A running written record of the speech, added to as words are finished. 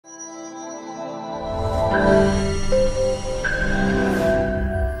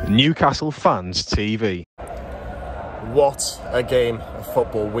Newcastle Fans TV. What a game of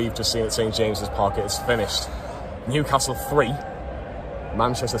football we've just seen at St James's Park. It's finished. Newcastle 3,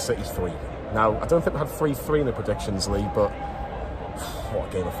 Manchester City 3. Now, I don't think we had 3-3 in the predictions, Lee, but what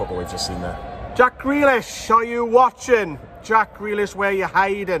a game of football we've just seen there. Jack Grealish, are you watching? Jack Grealish, where you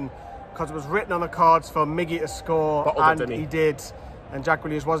hiding? Because it was written on the cards for Miggy to score, and he did. And Jack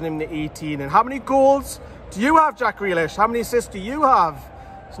Grealish wasn't even the 18. And how many goals do you have, Jack Grealish? How many assists do you have?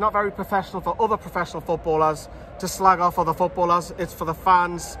 It's not very professional for other professional footballers to slag off other footballers. It's for the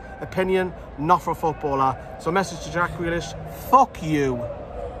fans' opinion, not for a footballer. So message to Jack Grealish, fuck you.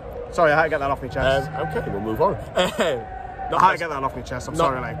 Sorry, I had to get that off my chest. Okay, we'll move on. I had to get that off my chest. I'm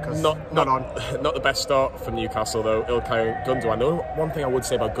sorry, like, because not on. Not the best start from Newcastle, though. Ilkay Gundogan. The one thing I would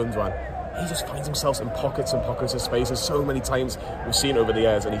say about Gundogan, he just finds himself in pockets and pockets of spaces. So many times we've seen over the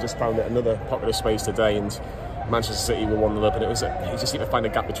years, and he just found another pocket of space today. And Manchester City were 1-0 up, and he just seemed to find a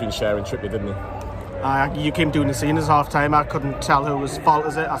gap between Cher and Trippier, didn't he? You came doing the scene as half time. I couldn't tell whose fault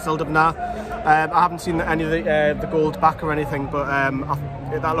is it. I still didn't know. I haven't seen any of the goals back or anything, but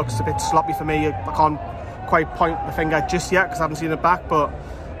that looks a bit sloppy for me. I can't quite point the finger just yet because I haven't seen it back, but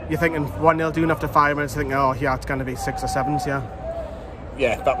you're thinking 1-0 doing after 5 minutes, thinking, oh yeah, it's going to be 6 or 7s, yeah.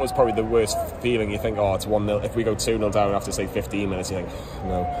 Yeah, that was probably the worst feeling. You think, oh, it's 1-0. If we go 2-0 down after, say, 15 minutes, you think,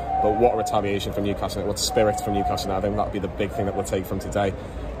 no. But what a retaliation from Newcastle, what spirit from Newcastle. I think that'll be the big thing that we'll take from today.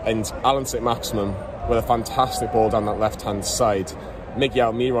 And Alan St-Maximum with a fantastic ball down that left-hand side.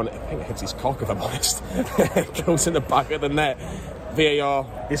 Miguel Almiron, I think it hits his cock, if I'm honest. It goes in the back of the net. VAR.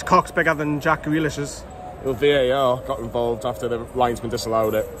 His cock's bigger than Jack Grealish's. Well, VAR got involved after the linesman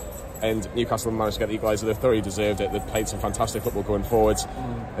disallowed it, and Newcastle managed to get the equaliser. They thoroughly deserved it. They played some fantastic football going forwards.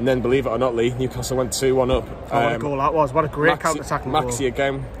 And then, believe it or not, Lee, Newcastle went 2-1 up. What a goal that was. What a great counter-attacking goal. Maxi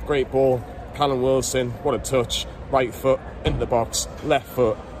again, great ball. Callum Wilson, what a touch. Right foot, into the box, left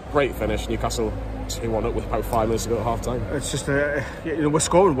foot, great finish. Newcastle 2-1 up with about 5 minutes to go at half-time. It's just, we're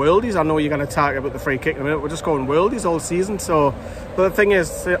scoring worldies. I know you're going to talk about the free kick in a minute. We're just scoring worldies all season. So, but the thing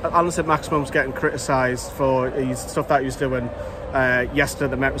is, Alan St-Maximum's getting criticised for his stuff that he was doing yesterday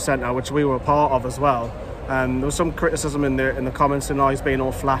at the Metro Centre, which we were a part of as well. There was some criticism in the comments, and he's being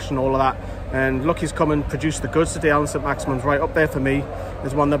all flash and all of that. And look, he's come and produced the goods today. Alan St-Maximum's right up there for me.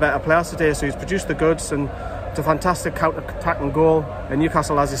 He's one of the better players today, so he's produced the goods, and it's a fantastic counter-attacking goal. And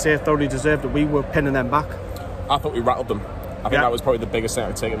Newcastle, as you say, thoroughly deserved it. We were pinning them back. I thought we rattled them. I think that was probably the biggest thing I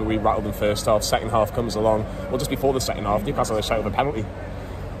would take. We rattled them first half. Second half comes along. Well, just before the second half, Newcastle had a shout of a penalty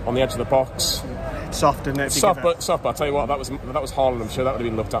on the edge of the box. It's soft, isn't it? Soft, but I'll tell you what, that was Haaland. I'm sure that would have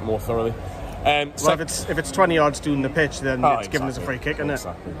been looked at more thoroughly. Well, if it's 20 yards doing the pitch, then it's given us a free kick, isn't it?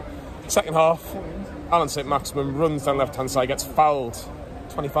 Exactly. Second half, Alan St-Maximum runs down left-hand side, gets fouled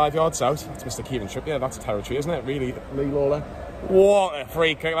 25 yards out. It's Mr. Kieran Trippier. That's territory, isn't it? Really, Lee Lawler. What a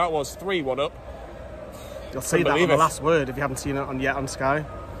free kick that was. 3-1 up. You'll see that on the last word if you haven't seen it yet on Sky.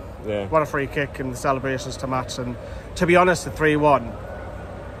 Yeah. What a free kick, and the celebrations to match. And to be honest, the 3-1,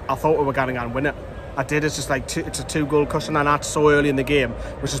 I thought we were going to go and win it. I did. It's just like it's a 2-goal cushion, and that's so early in the game,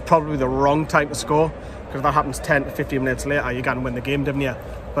 which is probably the wrong time to score, because if that happens 10 to 15 minutes later, you're going to win the game, didn't you?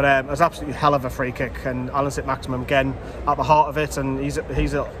 But it was absolutely hell of a free kick, and Alan St-Maximum again at the heart of it, and he's at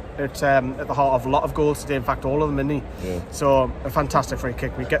the heart of a lot of goals today. In fact, all of them, isn't he? Yeah. So a fantastic free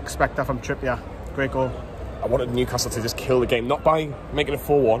kick. We expect that from Trippier. Great goal. I wanted Newcastle to just kill the game, not by making it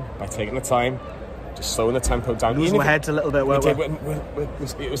 4-1, by taking the time, just slowing the tempo down. Losing our heads a little bit, weren't we?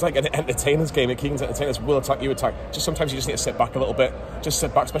 It was like an entertainer's game. Keegan's entertainers will attack, you attack. Just sometimes you just need to sit back a little bit. Just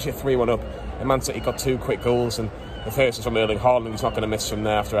sit back, especially at 3-1 up. And Man City got 2 quick goals, and the first was from Erling. Haaland, he's not going to miss from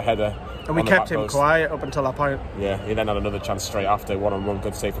there after a header. And we kept him quiet up until that point. Yeah, he then had another chance straight after, one-on-one,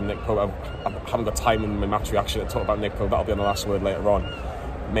 good save from Nick Pope. I haven't got time in my match reaction to talk about Nick Pope. That'll be on the last word later on.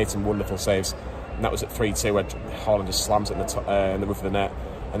 Made some wonderful saves. And that was at 3-2, where Haaland just slams it in the roof of the net.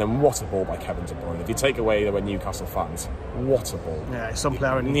 And then what a ball by Kevin De Bruyne. If you take away that we're Newcastle fans, what a ball. Yeah, some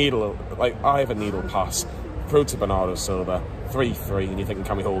player needle, like I have a needle pass through to Bernardo Silva, 3-3, and you're thinking,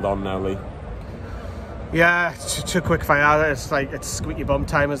 can we hold on now, Lee? Yeah, it's too quick fire. It's like it's squeaky bum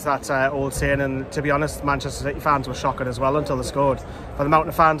time, as that old saying. And to be honest, Manchester City fans were shocking as well until they scored. For the amount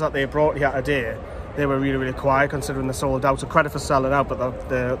of fans that they brought here today, they were really, really quiet considering they sold out. So credit for selling out, but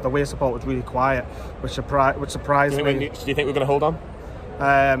the away support was really quiet, which surprised me. Do you think we're going to hold on?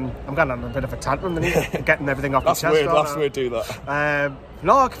 I'm going on a bit of a tantrum, getting everything off my chest. Last word, do that.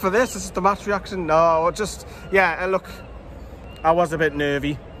 No, for this is the match reaction. No, just, yeah, look, I was a bit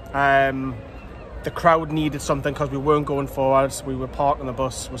nervy. The crowd needed something because we weren't going forwards. We were parked on the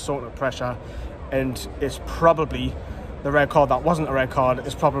bus, we're sorting the pressure, and it's probably the red card that wasn't a red card.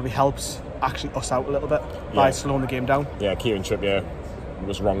 It's probably helps actually us out a little bit by slowing the game down. Yeah, Kieran Trippier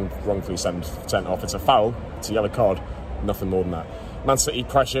was wrongfully sent off. It's a foul, it's a yellow card, nothing more than that. Man City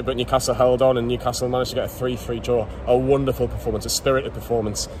pressure, but Newcastle held on, and Newcastle managed to get a 3-3 draw. A wonderful performance, a spirited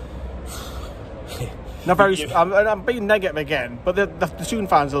performance. Not very. I'm being negative again, but the Toon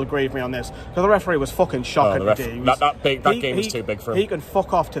fans will agree with me on this, because the referee was fucking shocking today. That game was too big for him. He can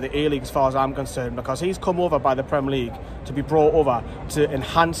fuck off to the A-League as far as I'm concerned, because he's come over by the Premier League to be brought over to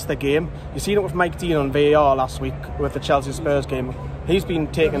enhance the game. You seen it with Mike Dean on VAR last week with the Chelsea Spurs game. He's been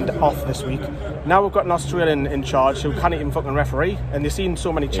taken off this week. Now we've got an Australian in charge who can't even fucking referee, and they've seen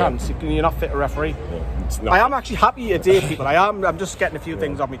so many chances. You're not fit to referee. I am actually happy today, people. I'm just getting a few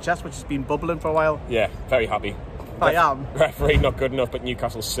things off my chest, which has been bubbling for a while. Yeah, very happy. I am. Referee not good enough, but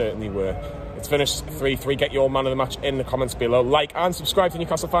Newcastle certainly were. It's finished 3-3. Get your man of the match in the comments below. Like and subscribe to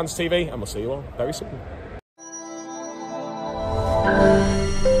Newcastle Fans TV, and we'll see you all very soon.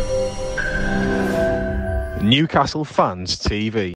 Newcastle Fans TV.